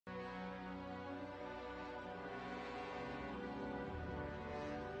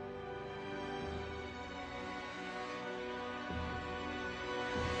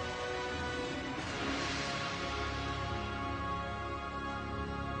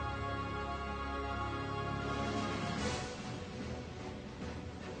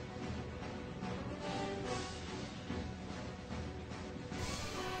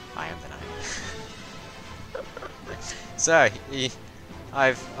So,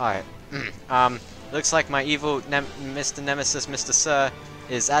 alright. Looks like my evil Mr. Nemesis, Mr. Sir,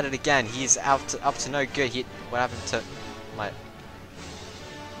 is at it again. He's up to no good. What happened to my...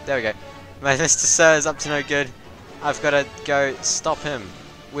 There we go. My Mr. Sir is up to no good. I've got to go stop him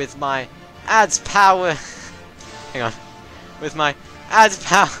with my ads power. Hang on. With my ads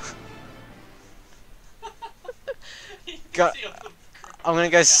power. I'm gonna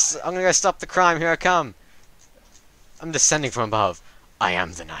go stop the crime. Here I come. I'm descending from above. I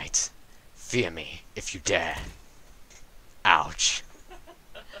am the night. Fear me if you dare. Ouch.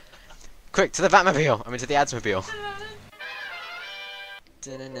 Quick, to the Batmobile! I mean to the Adsmobile.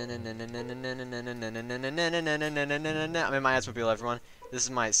 I'm in my Adsmobile, everyone. This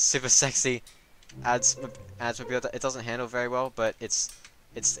is my super sexy Adsmobile. It doesn't handle very well, but it's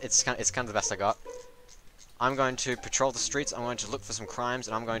kind of the best I got. I'm going to patrol the streets. I'm going to look for some crimes,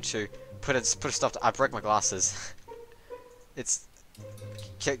 and I'm going to put a stop to. I broke my glasses. It's.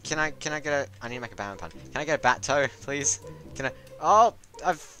 Can I get a? I need to make a Batman pun. Can I get a bat toe, please? Can I? Oh,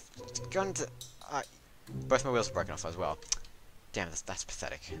 I've gone to. Both my wheels are broken off as well. Damn, that's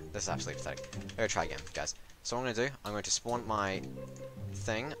pathetic. That's absolutely pathetic. I'm gonna try again, guys. So what I'm gonna do, I'm going to spawn my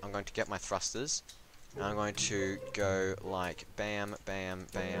thing. I'm going to get my thrusters. And I'm going to go like bam, bam,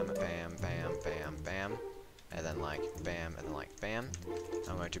 bam, bam, bam, bam, bam, and then like bam, and then like bam.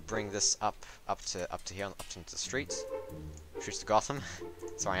 I'm going to bring this up to here, up into the streets. Streets to Gotham.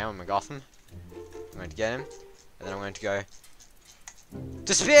 Sorry, I'm in Gotham. I'm going to get him, and then I'm going to go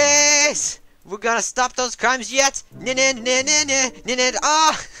to space. We're gonna stop those crimes yet?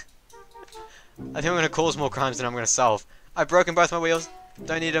 Ah! I think I'm gonna cause more crimes than I'm gonna solve. I've broken both my wheels.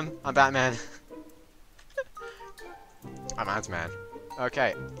 Don't need them. I'm Batman. I'm Adsman.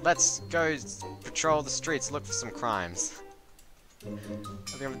 Okay, let's go patrol the streets, look for some crimes. I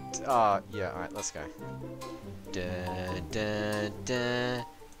think yeah, alright, let's go. Look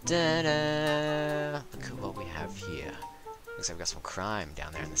at what we have here. Looks like we've got some crime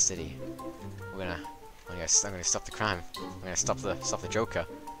down there in the city. I'm gonna stop the crime. I'm gonna stop the Joker.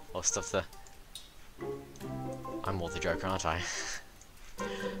 Or stop the... I'm more the Joker, aren't I?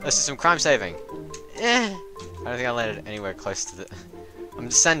 Let's do some crime saving. I don't think I landed anywhere close to the... I'm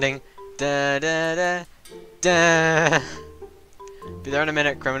descending. Da da da da. Be there in a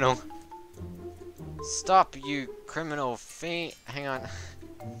minute, criminal. Stop, you criminal fiend. Hang on.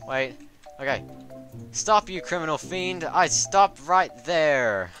 Wait. Okay. Stop, you criminal fiend. I stopped right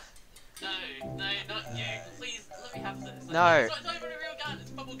there. No, not you. Please, let me have this. No. It's not even a real gun. It's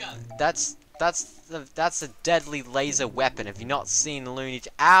a bubble gun. That's a deadly laser weapon. Have you not seen Looney?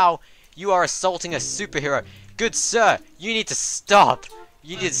 Ow! You are assaulting a superhero. Good sir, you need to stop.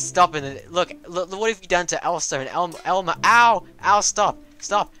 You need to stop and look. What have you done to Elsa and Elmo? Ow! Ow! Stop!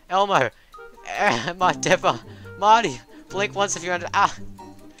 Stop! Elmo! My Dipper! Marty! Blink once if you're under. Ah!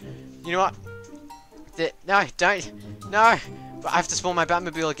 You know what? No! Don't! No! I have to spawn my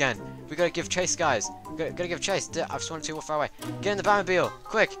Batmobile again. We gotta give chase, guys. Gotta give chase. I've spawned too far away. Get in the Batmobile,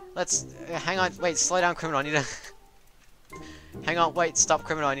 quick! Let's. Hang on. Wait. Slow down, criminal. I need to. Hang on. Wait. Stop,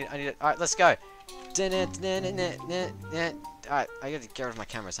 criminal. I need to. All right. Let's go. Alright. I gotta get rid of my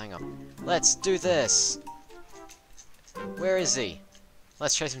cameras. Hang on. Let's do this. Where is he?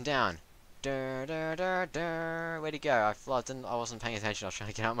 Let's chase him down. Where'd he go? I wasn't paying attention. I was trying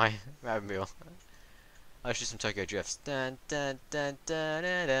to get out my Batmobile. Let's do some Tokyo drifts.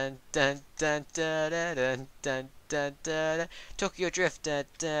 Tokyo drift. I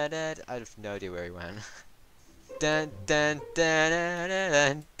have no idea where he went.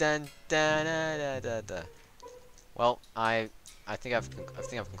 Well, I think I've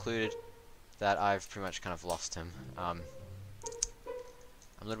concluded that I've pretty much kind of lost him. I'm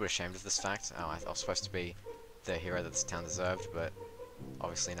a little bit ashamed of this fact. I was supposed to be the hero that this town deserved, but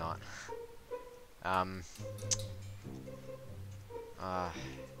obviously not. Damn.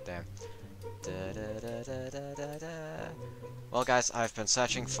 Well, guys, I've been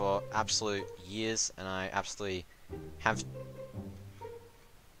searching for absolute years, and I absolutely have.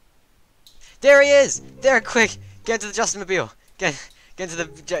 There he is! There, quick! Get into the Justinmobile! Get into the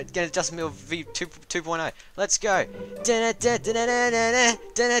Justinmobile V 2.0. Let's go!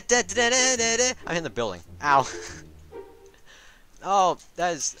 I'm in the building. Ow! Oh,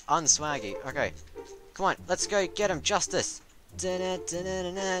 that is unswaggy. Okay. Come on, let's go get him, Justice! Where'd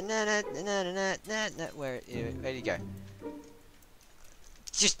he go?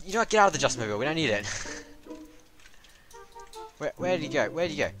 Just, you know what, get out of the Justmobile, we don't need it. Where'd he go? Where'd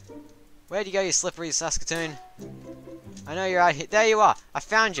he go? Where'd you go, you slippery Saskatoon? I know you're out here. There you are! I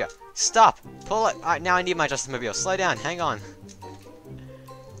found you! Stop! Pull it! Alright, now I need my Justmobile. Slow down, hang on.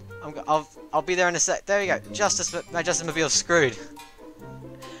 I'll be there in a sec. There you go. My Justice Mobile's screwed.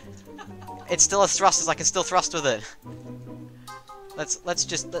 It's still a thrusters. I can still thrust with it. Let's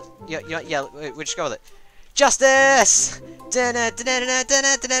just yeah. We'll just go with it. Justice! I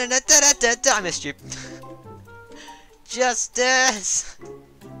missed you. Justice!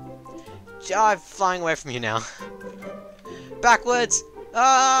 I'm flying away from you now. Backwards!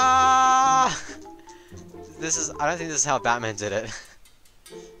 Ah! I don't think this is how Batman did it.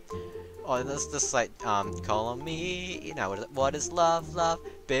 Oh, this like, call on me. You know, what is love, love?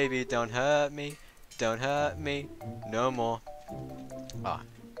 Baby, don't hurt me. Don't hurt me. No more. Oh,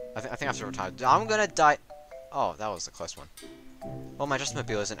 I think I have to retire. I'm gonna die. Oh, that was a close one. Well, my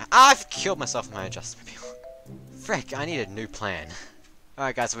Adjustmobile isn't. I've killed myself with my Adjustmobile. Frick, I need a new plan.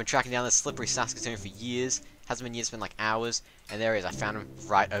 Alright guys, I've been tracking down this slippery Saskatoon for years. Hasn't been years, it's been like hours. And there he is, I found him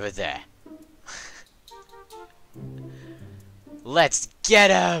right over there. Let's get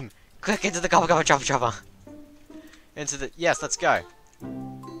him! Quick, into the gobble chopper. Into the... Yes, let's go.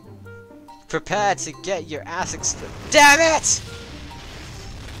 Prepare to get your ass Damn it!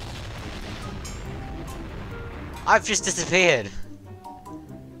 I've just disappeared.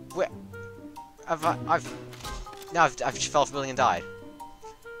 Where? I've just fell off a building and died.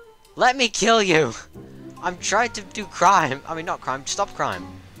 Let me kill you! I'm trying to do crime. I mean, not crime, stop crime.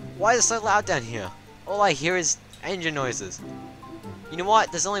 Why is it so loud down here? All I hear is engine noises. You know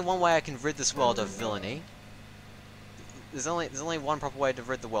what? There's only one way I can rid this world of villainy. There's only one proper way to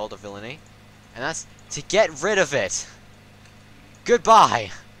rid the world of villainy. And that's to get rid of it.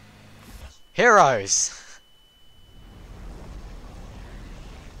 Goodbye. Heroes.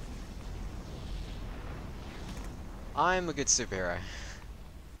 I'm a good superhero.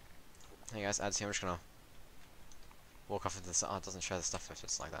 Hey guys, ads here. I'm just gonna walk off into the sun. Oh, it doesn't show the stuff if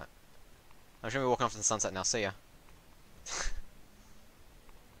it's like that. I'm just gonna be walking off into the sunset now. See ya.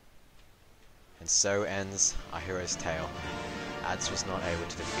 And so ends our hero's tale. Ads was not able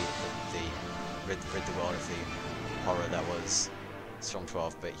to defeat rid the world of the horror that was Storm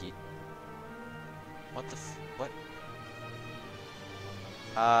 12, but he. What the what?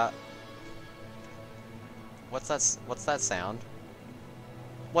 What's that sound?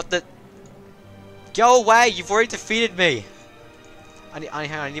 What the? Go away! You've already defeated me! I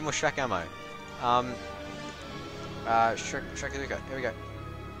need more Shrek ammo. Shrek, here we go.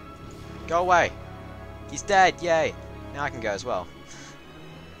 Go away! He's dead, yay! Now I can go as well.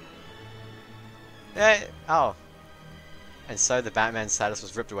 Hey! Oh. And so the Batman status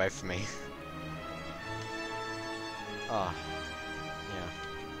was ripped away from me. Oh.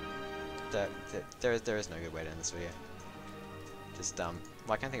 Yeah. There is no good way to end this video. Just, well,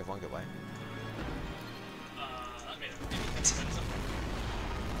 I can't think of one good way.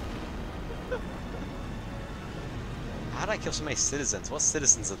 How did I kill so many citizens? What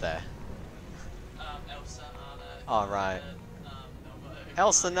citizens are there? Elsa, Anna. Oh, right. Elmo.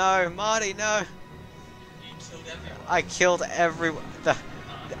 Elsa, no! Marty, no! You killed everyone. I killed everyone.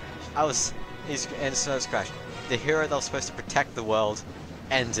 And so was Crash. The hero that was supposed to protect the world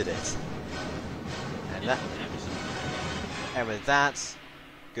ended it. And with that,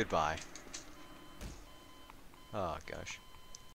 goodbye. Oh gosh.